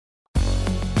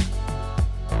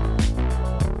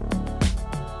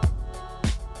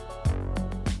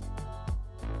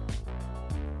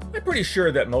I'm pretty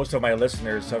sure that most of my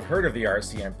listeners have heard of the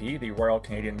RCMP, the Royal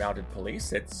Canadian Mounted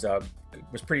Police. It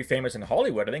was pretty famous in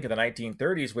Hollywood, I think, in the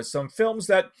 1930s, with some films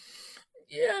that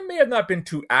may have not been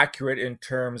too accurate in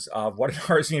terms of what an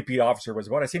RCMP officer was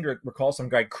about. I seem to recall some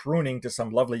guy crooning to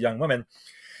some lovely young women.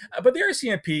 But the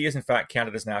RCMP is, in fact,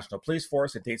 Canada's national police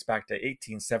force. It dates back to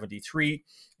 1873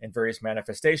 in various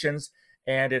manifestations,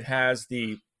 and it has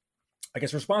the,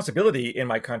 responsibility in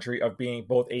my country of being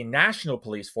both a national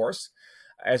police force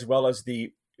as well as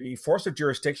the force of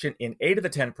jurisdiction in 8 of the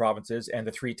 10 provinces and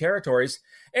the 3 territories,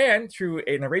 and through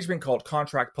an arrangement called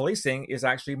contract policing, is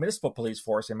actually a municipal police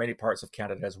force in many parts of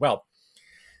Canada as well.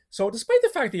 So despite the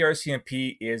fact the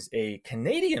RCMP is a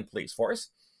Canadian police force,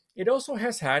 it also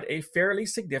has had a fairly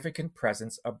significant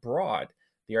presence abroad.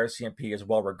 The RCMP is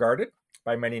well regarded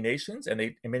by many nations,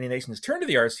 and many nations turn to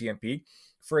the RCMP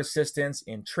for assistance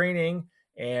in training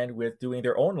and with doing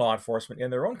their own law enforcement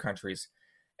in their own countries.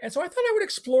 And so I thought I would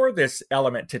explore this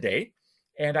element today,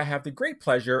 and I have the great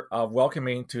pleasure of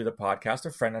welcoming to the podcast a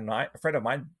friend of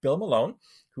mine, Bill Malone,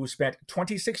 who spent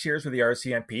 26 years with the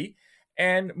RCMP,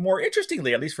 and more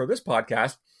interestingly, at least for this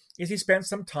podcast, is he spent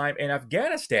some time in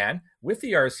Afghanistan with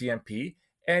the RCMP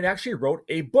and actually wrote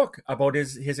a book about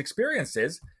his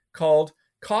experiences called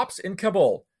Cops in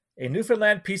Kabul, a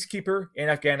Newfoundland peacekeeper in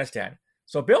Afghanistan.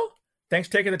 So, Bill, thanks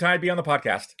for taking the time to be on the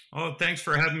podcast. Oh, thanks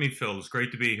for having me, Phil. It's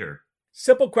great to be here.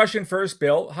 Simple question first,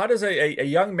 Bill. How does a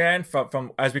young man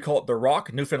from, as we call it, the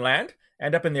Rock, Newfoundland,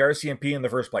 end up in the RCMP in the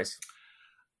first place?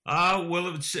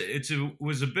 Well, it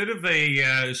was a bit of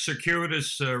a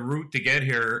circuitous route to get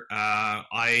here.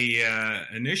 I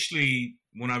initially,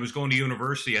 when I was going to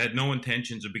university, I had no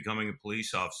intentions of becoming a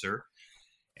police officer.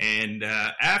 And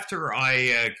after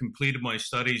I completed my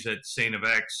studies at St.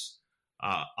 FX,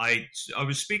 I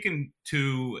was speaking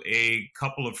to a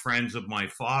couple of friends of my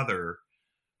father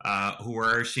who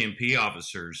were RCMP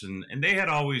officers, and they had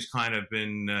always kind of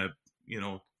been,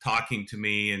 talking to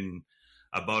me and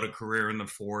about a career in the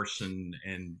force and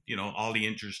all the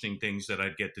interesting things that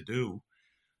I'd get to do.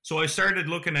 So I started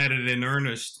looking at it in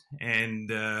earnest,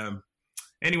 and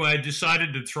anyway, I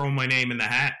decided to throw my name in the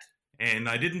hat. And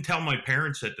I didn't tell my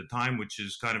parents at the time, which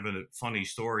is kind of a funny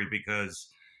story, because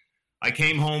I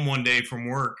came home one day from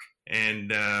work,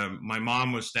 and my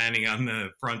mom was standing on the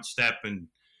front step, and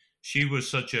she was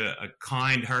such a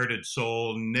kind-hearted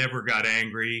soul, never got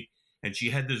angry. And she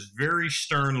had this very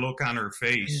stern look on her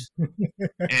face.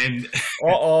 And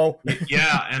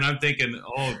yeah, and I'm thinking,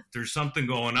 oh, there's something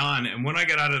going on. And when I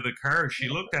got out of the car, she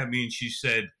looked at me and she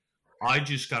said, I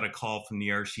just got a call from the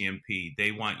RCMP.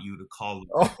 They want you to call them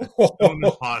as soon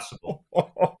as possible.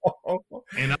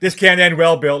 And this can't end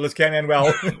well, Bill. This can't end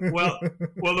well. well,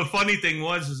 the funny thing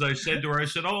was, I said to her,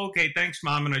 oh, okay, thanks,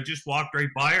 Mom. And I just walked right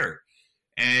by her.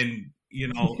 And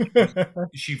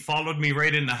she followed me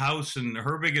right in the house, and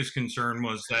her biggest concern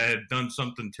was that I had done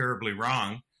something terribly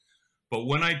wrong. But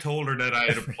when I told her that I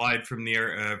had applied for the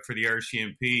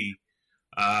RCMP,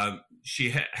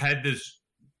 she had this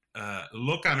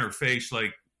look on her face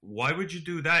like, why would you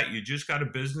do that? You just got a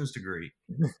business degree.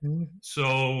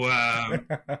 So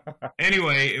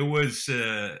anyway, it was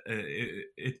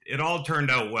it all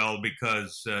turned out well,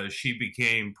 because she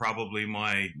became probably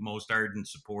my most ardent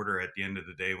supporter at the end of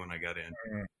the day when I got in.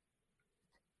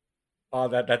 Oh,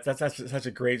 that's such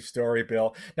a great story,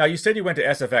 Bill. Now, you said you went to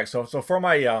SFX. So for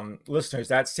my listeners,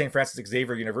 that's St. Francis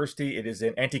Xavier University. It is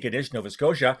in Antigonish, Nova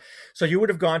Scotia. So you would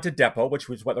have gone to Depot, which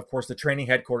was, of course, the training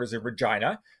headquarters of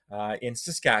Regina in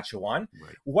Saskatchewan.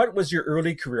 Right. What was your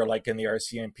early career like in the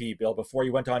RCMP, Bill, before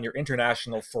you went on your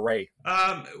international foray?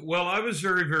 Well, I was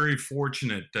very, very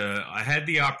fortunate. I had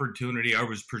the opportunity. I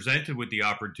was presented with the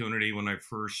opportunity when I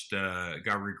first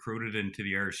got recruited into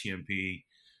the RCMP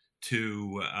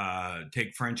to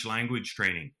take French language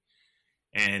training.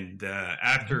 And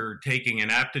after taking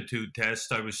an aptitude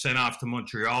test, I was sent off to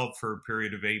Montreal for a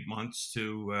period of 8 months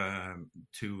to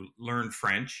learn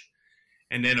French.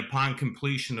 And then upon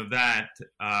completion of that,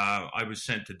 I was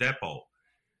sent to Depot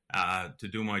to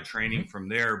do my training from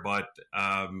there. But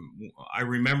I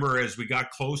remember as we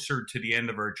got closer to the end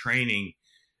of our training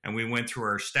and we went through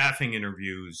our staffing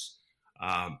interviews,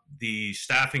 the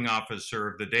staffing officer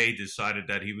of the day decided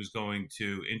that he was going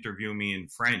to interview me in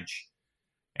French.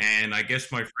 And I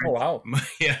guess my French,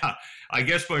 I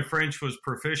guess my French was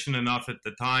proficient enough at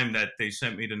the time that they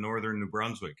sent me to northern New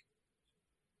Brunswick.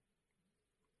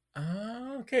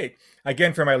 Okay.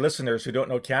 Again, for my listeners who don't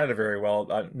know Canada very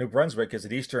well, New Brunswick is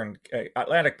an eastern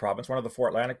Atlantic province, one of the 4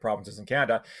 Atlantic provinces in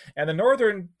Canada. And the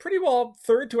northern, pretty well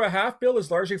third to a half, Bill, is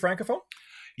largely Francophone?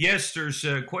 Yes, there's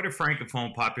quite a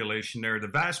Francophone population there. The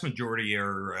vast majority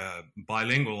are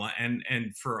bilingual. And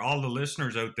for all the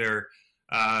listeners out there,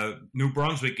 New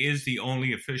Brunswick is the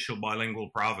only official bilingual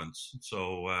province.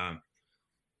 So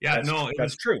yeah, That's no,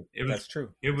 that's true. it was That's true.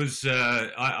 it was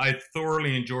I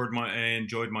thoroughly enjoyed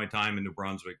my time in New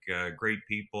Brunswick. Great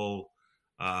people,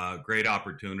 great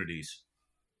opportunities.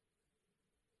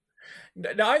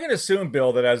 Now, I can assume,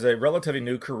 Bill, that as a relatively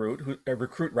new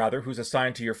recruit rather, who's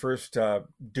assigned to your first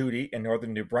duty in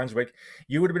northern New Brunswick,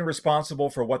 you would have been responsible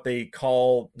for what they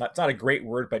call, it's not a great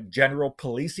word, but general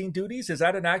policing duties. Is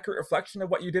that an accurate reflection of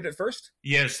what you did at first?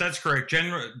 Yes, that's correct.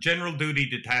 General duty,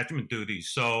 detachment duties.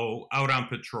 So out on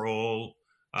patrol,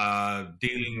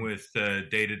 dealing with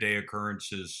day to day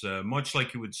occurrences, much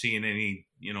like you would see in any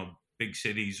big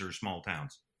cities or small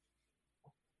towns.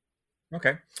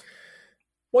 Okay.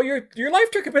 Well, your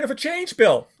life took a bit of a change,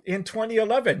 Bill. In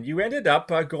 2011, you ended up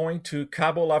going to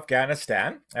Kabul,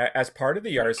 Afghanistan, as part of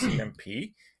the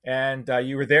RCMP, and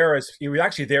you were there as you were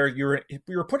actually there. You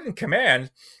were put in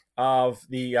command of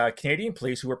the Canadian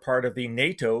police, who were part of the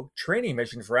NATO training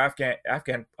mission for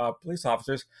Afghan police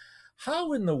officers.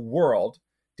 How in the world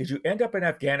did you end up in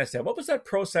Afghanistan? What was that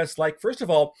process like? First of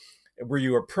all, were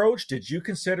you approached? Did you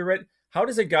consider it? How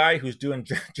does a guy who's doing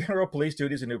general police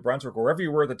duties in New Brunswick, or wherever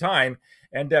you were at the time,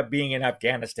 end up being in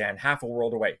Afghanistan, half a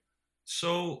world away?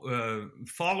 So,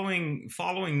 following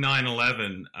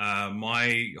 9/11,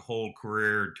 my whole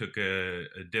career took a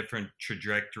different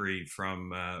trajectory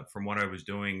from what I was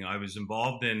doing. I was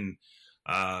involved in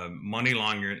money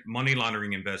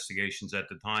laundering investigations at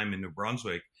the time in New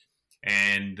Brunswick,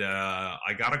 and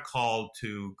I got a call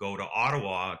to go to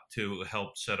Ottawa to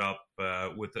help set up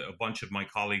with a bunch of my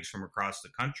colleagues from across the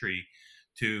country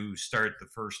to start the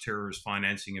first terrorist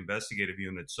financing investigative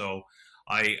unit. So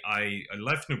I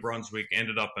left New Brunswick,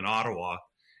 ended up in Ottawa,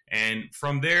 and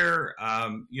from there,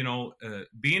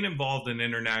 being involved in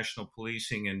international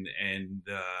policing and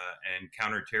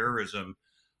counterterrorism,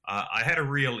 I had a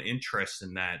real interest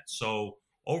in that. So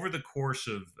over the course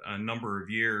of a number of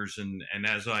years, and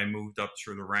as I moved up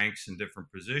through the ranks in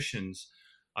different positions,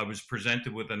 I was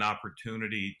presented with an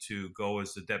opportunity to go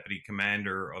as the deputy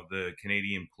commander of the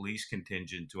Canadian police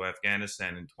contingent to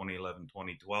Afghanistan in 2011,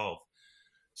 2012.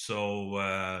 So,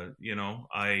 I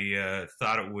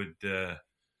thought it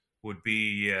would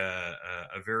be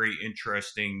a very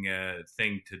interesting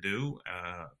thing to do,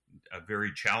 a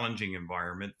very challenging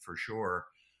environment for sure.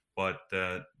 But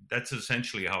that's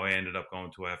essentially how I ended up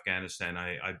going to Afghanistan.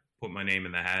 I put my name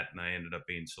in the hat, and I ended up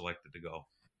being selected to go.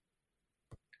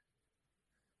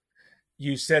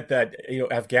 You said that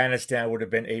Afghanistan would have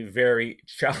been a very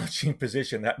challenging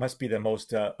position. That must be the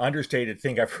most understated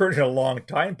thing I've heard in a long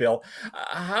time, Bill.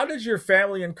 How did your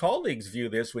family and colleagues view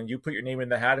this when you put your name in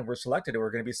the hat and were selected and were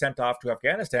going to be sent off to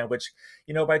Afghanistan, which,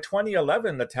 by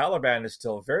 2011, the Taliban is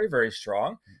still very, very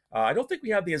strong. I don't think we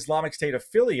had the Islamic State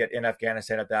affiliate in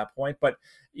Afghanistan at that point, but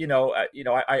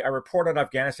I report on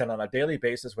Afghanistan on a daily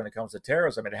basis when it comes to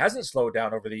terrorism. It hasn't slowed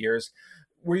down over the years.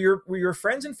 Were your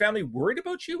friends and family worried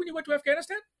about you when you went to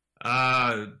Afghanistan?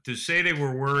 To say they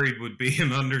were worried would be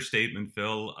an understatement,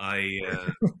 Phil. My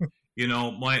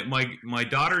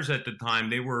daughters at the time,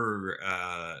 they were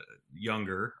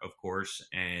younger, of course,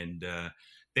 and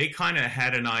they kind of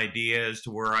had an idea as to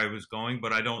where I was going,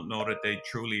 but I don't know that they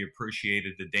truly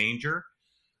appreciated the danger.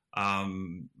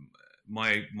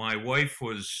 My wife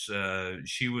was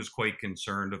she was quite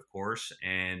concerned, of course,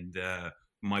 and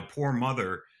my poor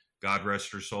mother, God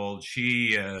rest her soul,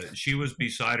 she was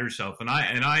beside herself, and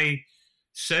I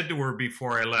said to her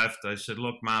before I left, I said,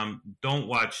 "Look, Mom, don't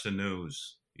watch the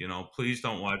news. Please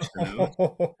don't watch the news."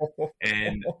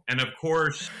 And of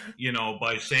course,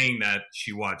 by saying that,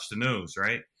 she watched the news,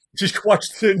 right? Just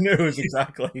watched the news,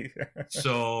 exactly.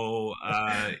 So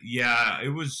yeah, it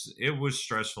was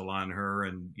stressful on her,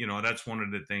 and that's one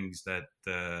of the things that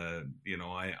I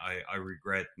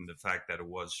regret, in the fact that it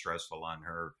was stressful on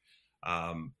her.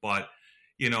 But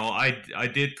I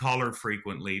did call her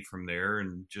frequently from there,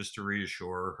 and just to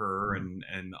reassure her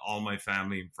and all my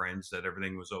family and friends that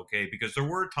everything was okay, because there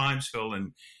were times, Phil,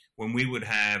 and when we would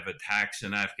have attacks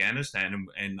in Afghanistan,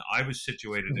 and I was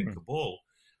situated in Kabul,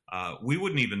 we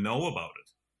wouldn't even know about it.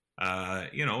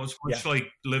 It's much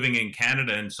like living in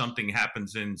Canada and something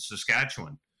happens in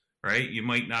Saskatchewan, right? You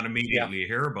might not immediately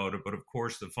hear about it, but of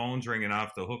course the phone's ringing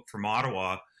off the hook from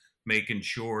Ottawa, making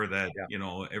sure that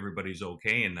everybody's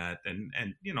okay in that, and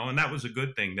that was a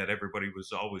good thing, that everybody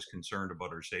was always concerned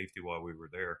about our safety while we were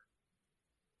there.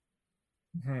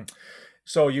 Mm-hmm.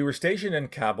 So you were stationed in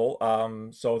Kabul,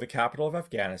 so the capital of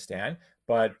Afghanistan,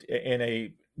 but in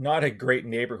a not a great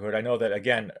neighborhood. I know that,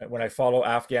 again, when I follow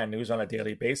Afghan news on a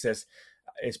daily basis,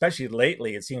 especially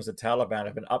lately, it seems the Taliban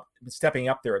have been stepping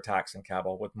up their attacks in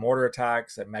Kabul with mortar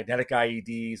attacks and magnetic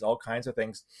IEDs, all kinds of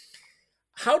things.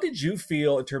 How did you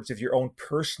feel in terms of your own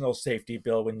personal safety,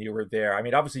 Bill, when you were there? I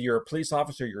mean, obviously you're a police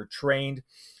officer, you're trained,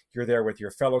 you're there with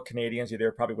your fellow Canadians, you're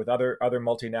there probably with other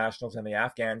multinationals and the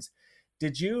Afghans.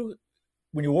 Did you,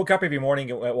 when you woke up every morning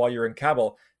while you're in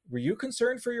Kabul, were you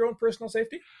concerned for your own personal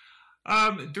safety?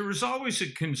 There was always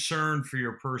a concern for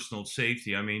your personal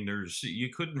safety. I mean, you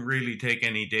couldn't really take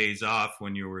any days off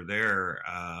when you were there,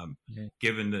 Mhm.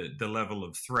 given the level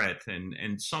of threat.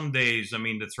 And some days, I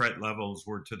mean, the threat levels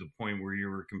were to the point where you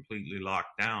were completely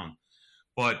locked down.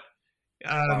 But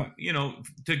Wow.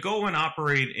 to go and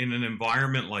operate in an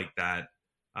environment like that,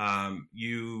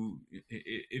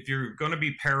 if you're going to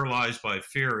be paralyzed by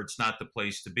fear, it's not the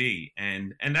place to be,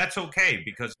 and that's okay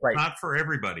because it's Right. not for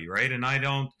everybody, right? And I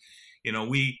don't,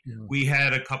 we Mhm. we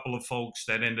had a couple of folks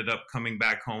that ended up coming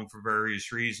back home for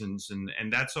various reasons,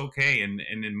 and that's okay. And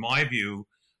in my view,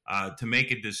 to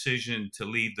make a decision to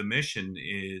leave the mission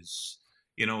is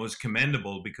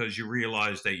commendable because you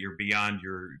realize that you're beyond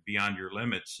your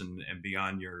limits and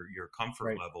beyond your comfort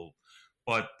Right. level.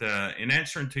 But in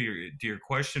answering to your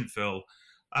question, Phil,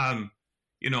 um,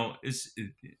 is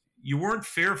you weren't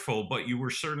fearful, but you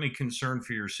were certainly concerned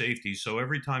for your safety. So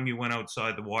every time you went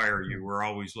outside the wire, you Mhm. were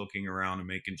always looking around and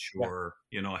making Yeah. sure,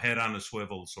 head on a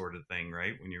swivel sort of thing,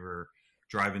 right? When you were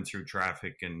driving through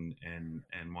traffic and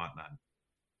whatnot.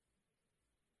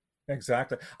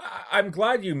 Exactly. I'm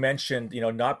glad you mentioned,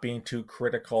 not being too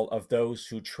critical of those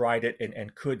who tried it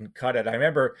and couldn't cut it. I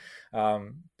remember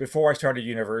before I started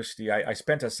university, I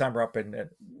spent a summer up in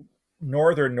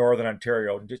northern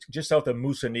Ontario, just south of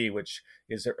Moosonee, which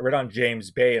is right on James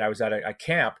Bay. And I was at a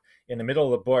camp in the middle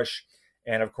of the bush.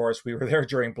 And of course, we were there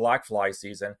during black fly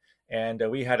season. And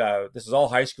we had this is all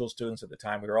high school students at the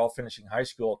time. We were all finishing high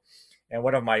school. And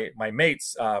one of my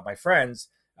mates, my friends,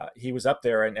 he was up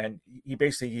there and he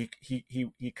basically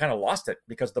he kind of lost it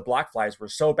because the black flies were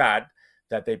so bad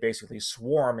that they basically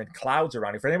swarm in clouds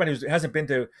around you. For anybody who hasn't been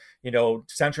to,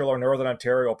 central or northern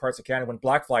Ontario, parts of Canada, when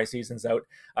black fly season's out,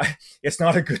 it's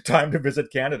not a good time to visit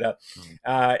Canada.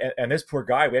 Mm. And this poor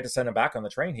guy, we had to send him back on the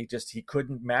train. He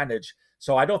couldn't manage.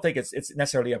 So I don't think it's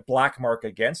necessarily a black mark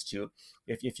against you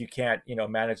if you can't,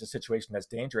 manage a situation that's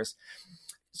dangerous.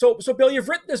 So Bill, you've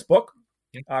written this book,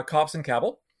 Yeah. Cops in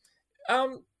Kabul.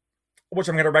 Um, which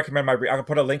I'm going to recommend. I can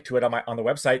put a link to it on the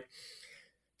website.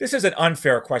 This is an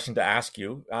unfair question to ask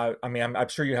you. I mean, I'm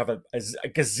sure you have a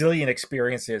gazillion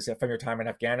experiences from your time in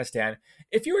Afghanistan.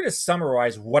 If you were to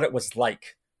summarize what it was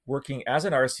like working as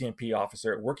an RCMP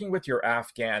officer, working with your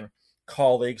Afghan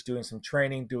colleagues, doing some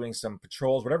training, doing some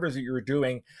patrols, whatever it is that you were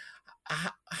doing,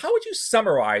 how would you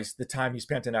summarize the time you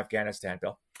spent in Afghanistan,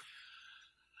 Bill?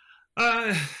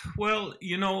 Uh, well,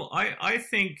 I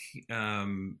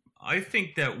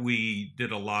think that we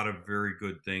did a lot of very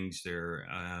good things there.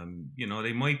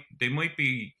 They might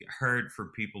be hard for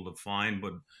people to find,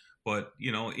 but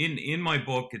in my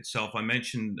book itself, I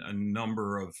mentioned a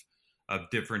number of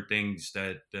different things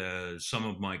that some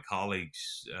of my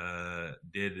colleagues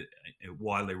did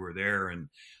while they were there, and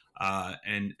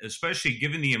especially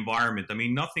given the environment. I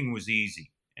mean, nothing was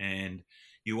easy, and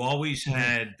you always Mm-hmm.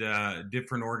 had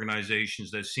different organizations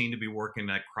that seemed to be working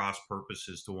at cross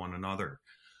purposes to one another.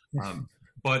 Um,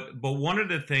 but one of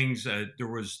the things there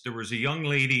was a young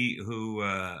lady who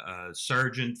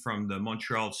sergeant from the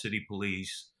Montreal City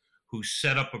Police who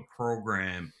set up a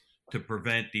program to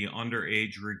prevent the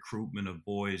underage recruitment of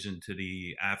boys into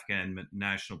the Afghan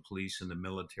National Police and the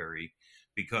military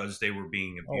because they were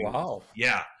being Oh abused. wow.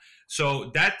 Yeah,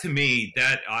 so that to me,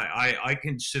 that I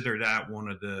consider that one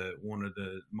of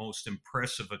the most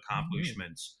impressive Mm-hmm.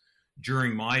 accomplishments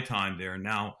during my time there.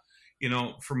 Now,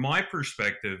 from my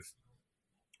perspective,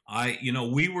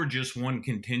 we were just one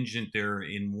contingent there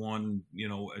in one,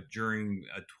 during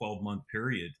a 12-month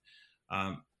period.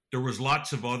 Um, there was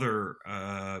lots of other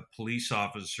police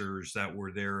officers that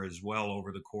were there as well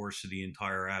over the course of the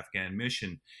entire Afghan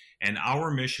mission, and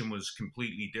our mission was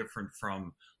completely different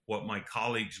from what my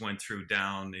colleagues went through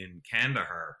down in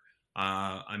Kandahar.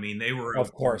 I mean, they were out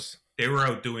Of course. they were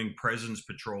out doing presence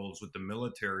patrols with the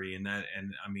military, and I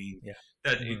mean, Yeah.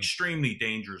 that Mm-hmm. extremely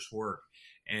dangerous work.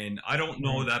 And I don't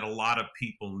know that a lot of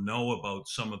people know about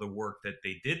some of the work that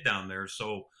they did down there.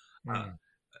 So uh, Mm-hmm.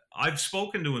 I've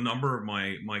spoken to a number of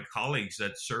my colleagues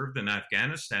that served in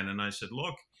Afghanistan, and I said,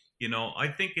 look, I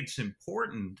think it's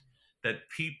important that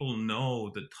people know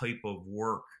the type of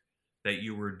work that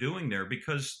you were doing there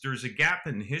because there's a gap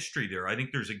in history there. I think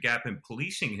there's a gap in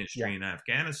policing Yeah. history in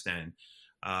Afghanistan.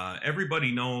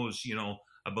 Everybody knows,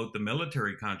 about the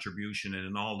military contribution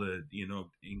and all the, Mm-hmm.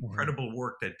 incredible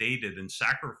work that they did and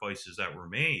sacrifices that were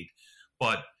made.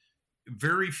 But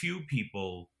very few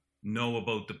people know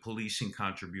about the policing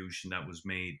contribution that was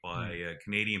made by Mm.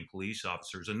 Canadian police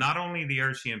officers. And not only the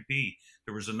RCMP,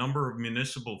 there was a number of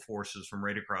municipal forces from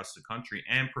right across the country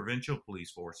and provincial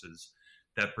police forces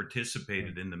that Mm.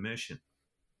 participated in the mission.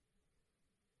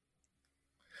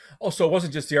 Also, it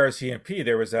wasn't just the RCMP.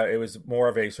 It was more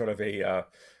of a sort of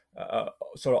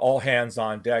all hands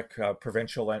on deck,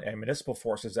 provincial and municipal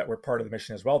forces that were part of the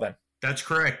mission as well. Then That's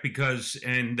correct, because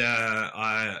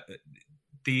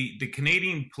the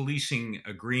Canadian policing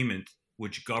agreement,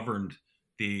 which governed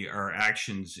our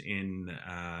actions in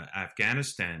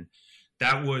Afghanistan,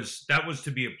 that was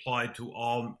to be applied to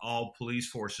all police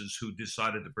forces who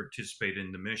decided to participate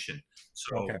in the mission.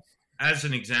 okay. So, as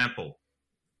an example,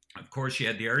 of course, you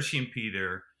had the RCMP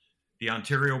there, the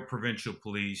Ontario Provincial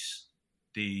Police,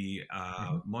 the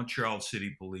Hmm. Montreal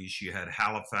City Police. You had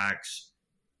Halifax.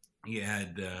 You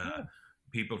had Oh,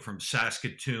 people from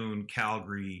Saskatoon,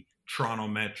 Calgary, Toronto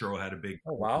Metro had a big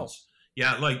oh wow. presence.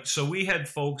 Yeah, like so we had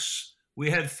folks. We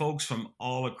had folks from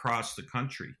all across the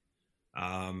country,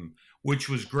 which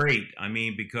was great. I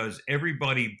mean, because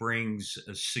everybody brings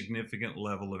a significant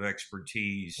level of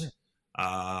expertise.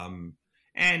 Um,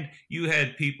 and you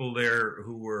had people there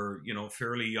who were,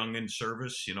 fairly young in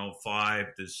service,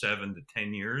 5 to 7 to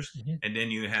 10 years. Hmm. And then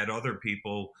you had other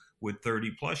people with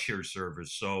 30 plus years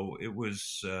service. So it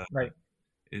was, Right.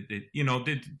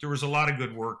 there was a lot of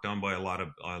good work done by a lot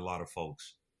of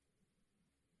folks.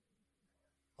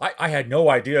 I had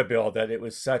no idea, Bill, that it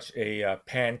was such a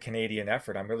pan-Canadian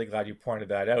effort. I'm really glad you pointed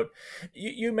that out.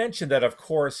 You mentioned that, of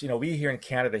course, we here in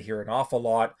Canada hear an awful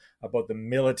lot about the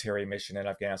military mission in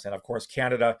Afghanistan. Of course,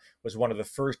 Canada was one of the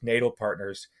first NATO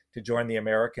partners to join the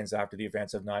Americans after the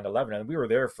events of 9/11, and we were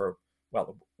there for,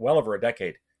 well over a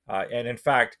decade. And in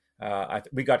fact,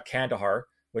 we got Kandahar,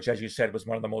 which, as you said, was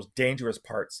one of the most dangerous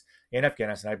parts in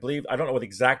Afghanistan. I believe, I don't know what the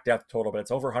exact death total, but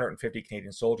it's over 150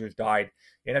 Canadian soldiers died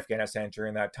in Afghanistan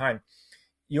during that time.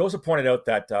 You also pointed out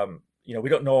that we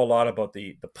don't know a lot about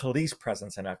the police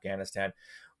presence in Afghanistan.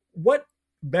 What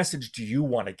message do you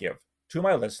want to give to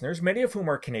my listeners, many of whom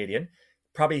are Canadian,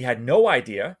 probably had no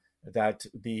idea that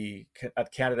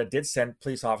Canada did send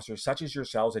police officers such as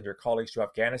yourselves and your colleagues to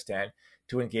Afghanistan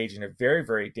to engage in a very,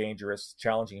 very dangerous,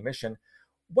 challenging mission?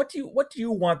 What do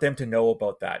you want them to know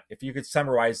about that? If you could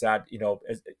summarize that,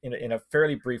 in a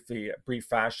fairly brief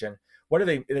fashion, what are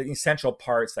the essential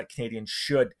parts that Canadians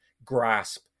should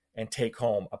grasp and take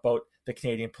home about the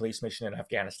Canadian police mission in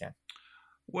Afghanistan?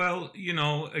 Well,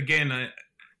 again,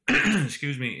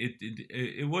 excuse me,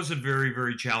 it was a very,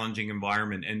 very challenging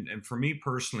environment, and for me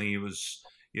personally, it was,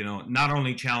 not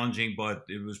only challenging, but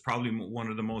it was probably one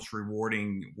of the most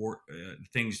rewarding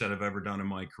things that I've ever done in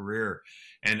my career.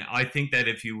 And I think that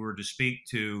if you were to speak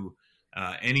to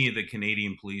any of the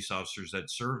Canadian police officers that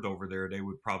served over there, they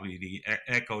would probably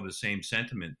echo the same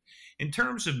sentiment. In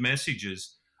terms of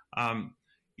messages,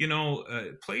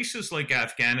 places like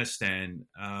Afghanistan,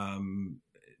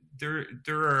 there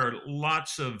are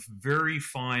lots of very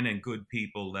fine and good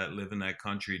people that live in that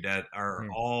country that are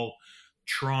Mm. all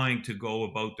trying to go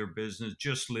about their business,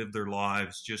 just live their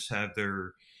lives, just have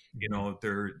Mhm.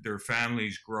 their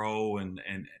families grow. And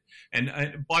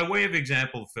by way of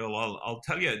example, Phil, I'll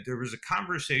tell you, there was a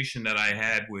conversation that I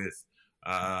had with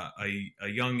a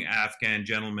young Afghan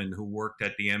gentleman who worked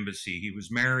at the embassy. He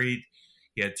was married,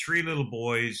 he had 3 little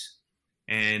boys,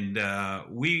 and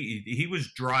he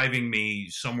was driving me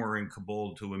somewhere in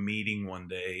Kabul to a meeting one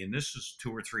day, and this was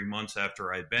 2 or 3 months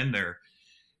after I'd been there.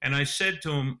 And I said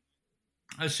to him,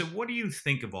 I said, "What do you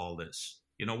think of all this?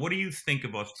 What do you think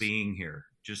of us being here?"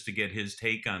 Just to get his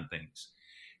take on things.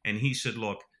 And he said,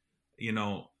 "Look,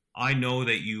 I know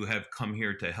that you have come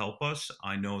here to help us.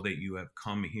 I know that you have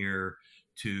come here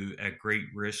to at great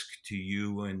risk to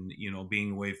you and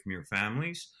being away from your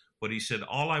families. But," he said,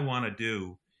 "all I want to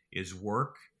do is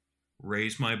work,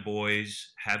 raise my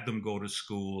boys, have them go to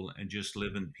school, and just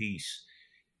live in peace."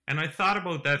 And I thought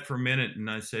about that for a minute, and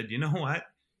I said, "You know what?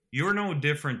 You're no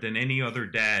different than any other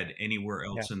dad anywhere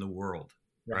Yeah, else in the world,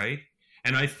 right. right?"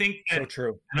 And I think that So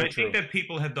true. and So I think true. that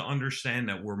people have to understand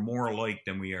that we're more alike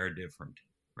than we are different,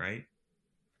 right?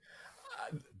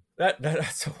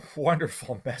 That's a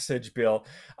wonderful message, Bill.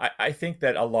 I think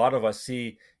that a lot of us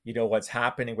see, what's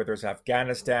happening, whether it's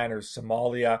Afghanistan or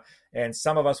Somalia, and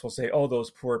some of us will say, "Oh,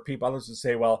 those poor people." Others will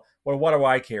say, "Well, what do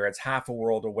I care? It's half a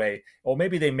world away." Or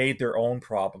maybe they made their own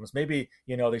problems. Maybe,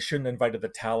 they shouldn't have invited the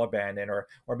Taliban in, or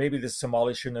maybe the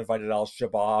Somalis shouldn't have invited Al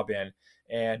Shabaab in,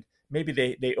 and maybe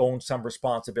they own some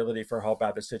responsibility for how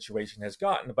bad the situation has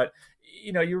gotten. But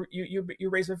you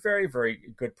raise a very, very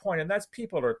good point, and that's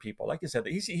people are people. Like you said,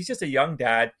 he's just a young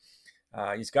dad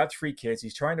He's got 3 kids.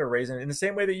 He's trying to raise them in the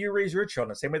same way that you raise your children,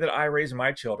 the same way that I raise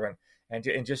my children, and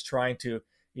just trying to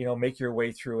make your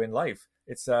way through in life.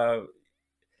 It's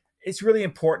really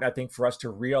important, I think, for us to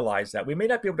realize that we may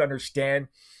not be able to understand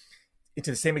it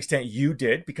to the same extent you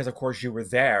did, because of course you were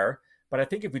there. But I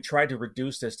think if we try to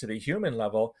reduce this to the human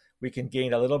level, we can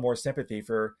gain a little more sympathy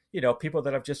for people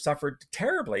that have just suffered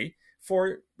terribly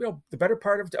for the better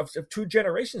part of 2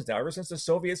 generations now, ever since the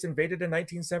Soviets invaded in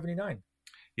 1979.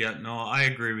 Yeah, no, I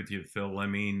agree with you, Phil. I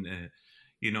mean,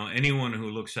 anyone who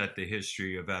looks at the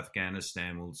history of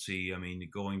Afghanistan will see, I mean,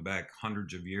 going back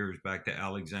hundreds of years, back to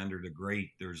Alexander the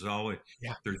Great, there's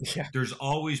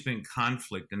always been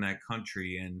conflict in that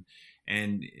country.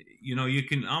 And you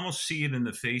can almost see it in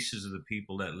the faces of the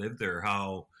people that live there,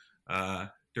 how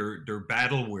they're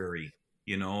battle weary,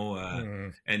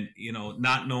 and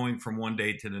not knowing from one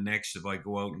day to the next, if I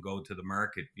go out and go to the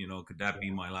market, could that be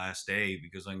my last day,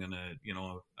 because I'm gonna,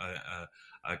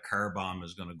 a car bomb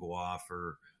is gonna go off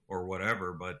or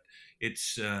whatever. But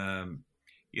it's and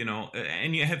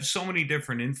you have so many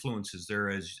different influences there,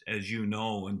 as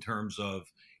in terms of,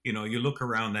 you look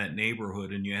around that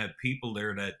neighborhood and you have people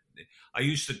there that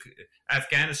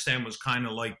Afghanistan was kind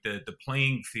of like the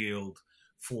playing field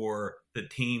for the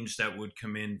teams that would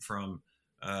come in from,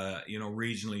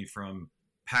 regionally from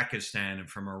Pakistan and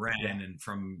from Iran and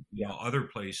from other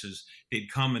places.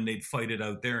 They'd come and they'd fight it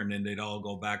out there, and then they'd all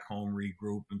go back home,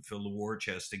 regroup, and fill the war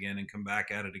chest again, and come back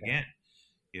at it again.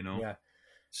 Yeah.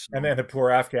 So, and then the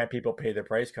poor Afghan people pay the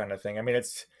price, kind of thing. I mean,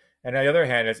 and on the other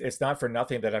hand, it's not for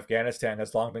nothing that Afghanistan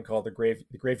has long been called the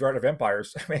graveyard of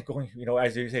empires. I mean, going,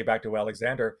 as you say, back to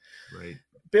Alexander. Right.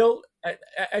 Bill,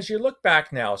 as you look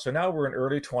back now, so now we're in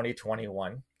early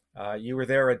 2021. You were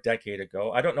there a decade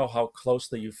ago. I don't know how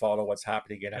closely you follow what's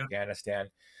happening in Afghanistan.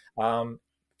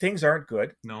 Things aren't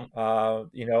good. No.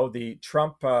 The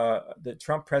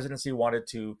Trump presidency wanted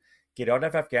to get out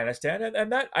of Afghanistan,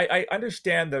 and that I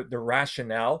understand the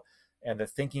rationale and the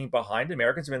thinking behind it.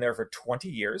 Americans have been there for 20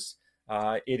 years.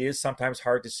 It is sometimes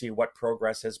hard to see what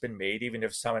progress has been made, even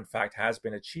if some, in fact, has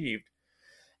been achieved.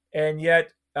 And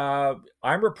yet,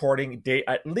 I'm reporting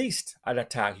at least an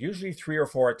attack, usually 3 or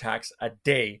 4 attacks a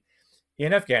day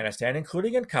in Afghanistan,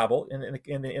 including in Kabul,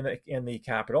 in the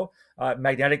capital.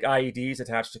 Magnetic IEDs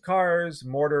attached to cars,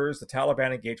 mortars. The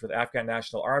Taliban engaged with Afghan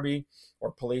National Army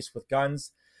or police with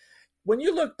guns. When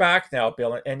you look back now,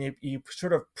 Bill, and you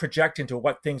sort of project into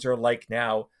what things are like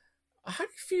now, how do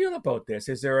you feel about this?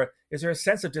 Is there a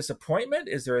sense of disappointment?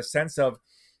 Is there a sense of,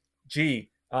 we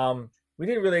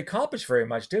didn't really accomplish very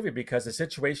much, did we? Because the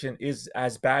situation is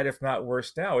as bad, if not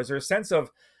worse now. Is there a sense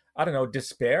of, I don't know,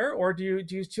 despair, or do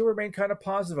you still remain kind of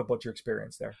positive about your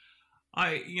experience there?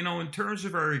 In terms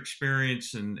of our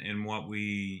experience and what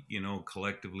we,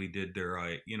 collectively did there,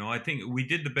 I think we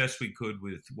did the best we could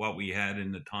with what we had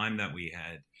in the time that we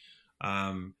had.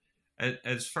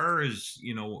 As far as,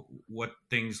 what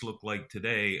things look like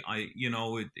today,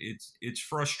 it's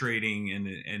frustrating,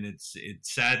 and it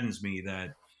saddens me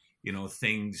that,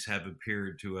 things have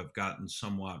appeared to have gotten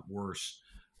somewhat worse.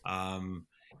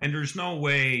 And there's no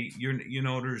way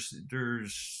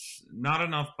there's not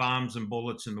enough bombs and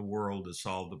bullets in the world to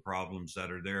solve the problems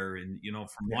that are there. And,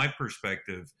 from my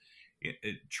perspective,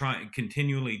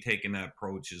 continually taking that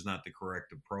approach is not the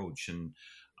correct approach. And,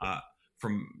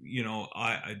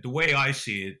 the way I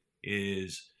see it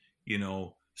is,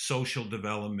 social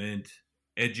development,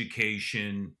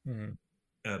 education,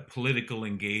 political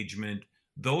engagement.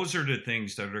 Those are the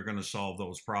things that are going to solve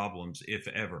those problems, if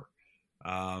ever.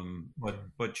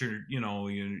 But you're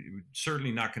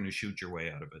certainly not going to shoot your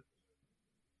way out of it.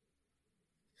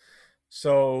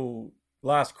 So,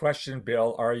 last question,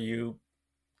 Bill, are you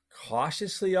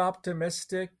cautiously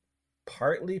optimistic,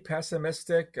 partly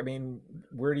pessimistic? I mean,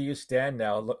 where do you stand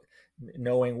now,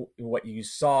 knowing what you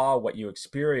saw, what you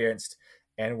experienced,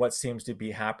 and what seems to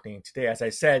be happening today? As I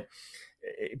said,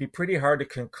 it'd be pretty hard to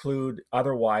conclude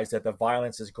otherwise that the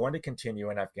violence is going to continue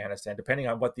in Afghanistan, depending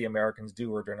on what the Americans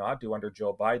do or do not do under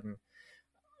Joe Biden.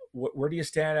 Where do you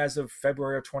stand as of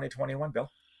February of 2021,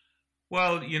 Bill?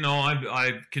 Well,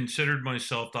 I've considered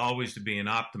myself always to be an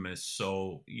optimist.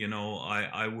 So,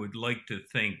 I would like to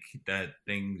think that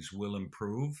things will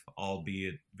improve,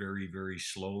 albeit very, very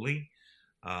slowly.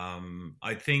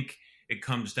 I think it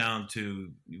comes down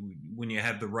to when you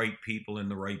have the right people in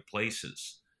the right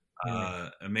places.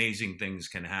 Amazing things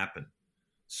can happen.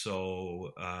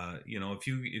 So, if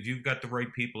you've got the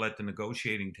right people at the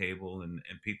negotiating table and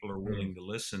people are willing to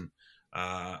listen,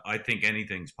 I think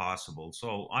anything's possible.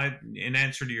 So in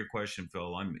answer to your question,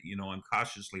 Phil, I'm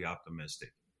cautiously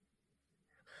optimistic.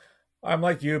 I'm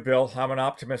like you, Bill. I'm an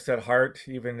optimist at heart,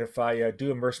 even if I do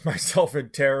immerse myself in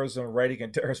terrorism writing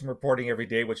and terrorism reporting every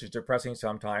day, which is depressing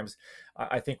sometimes.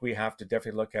 I think we have to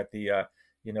definitely look at the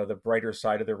brighter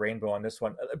side of the rainbow on this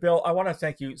one. Bill, I want to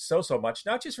thank you so much,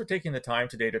 not just for taking the time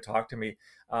today to talk to me,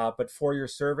 but for your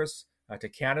service to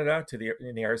Canada,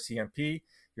 in the RCMP,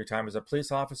 your time as a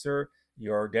police officer,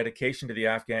 your dedication to the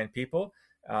Afghan people.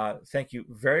 Thank you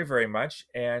very much,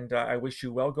 and I wish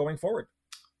you well going forward.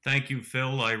 Thank you,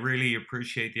 Phil. I really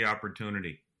appreciate the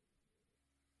opportunity.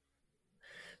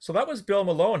 So that was Bill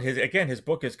Malone. His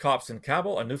book is Cops in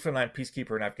Kabul, a Newfoundland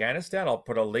Peacekeeper in Afghanistan. I'll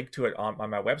put a link to it on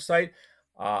my website.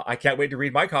 I can't wait to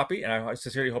read my copy, and I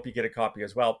sincerely hope you get a copy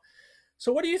as well.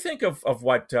 So what do you think of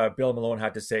what Bill Malone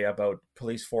had to say about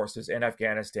police forces in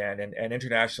Afghanistan and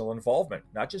international involvement,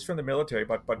 not just from the military,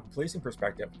 but policing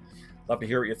perspective? Love to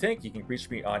hear what you think. You can reach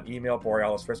me on email,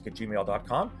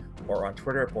 borealisrisk@gmail.com, or on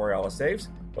Twitter @BorealisSaves.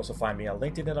 You also find me on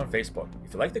LinkedIn and on Facebook.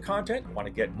 If you like the content, want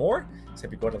to get more,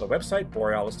 simply go to the website,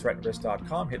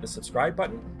 borealisthreatandrisk.com, hit the subscribe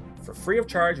button. For free of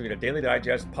charge, you get a daily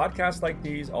digest, podcasts like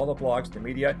these, all the blogs, the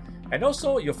media, and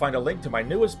also you'll find a link to my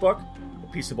newest book, The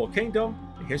Peaceable Kingdom,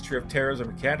 The History of Terrorism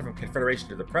in Canada from Confederation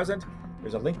to the Present.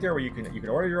 There's a link there where you can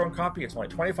order your own copy. It's only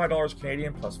 $25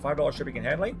 Canadian plus $5 shipping and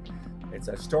handling. It's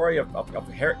a story of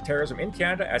terrorism in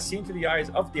Canada as seen through the eyes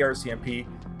of the RCMP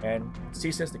and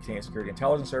CSIS, the Canadian Security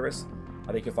Intelligence Service.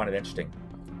 I think you'll find it interesting.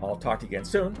 I'll talk to you again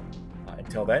soon.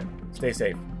 Until then, stay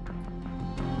safe.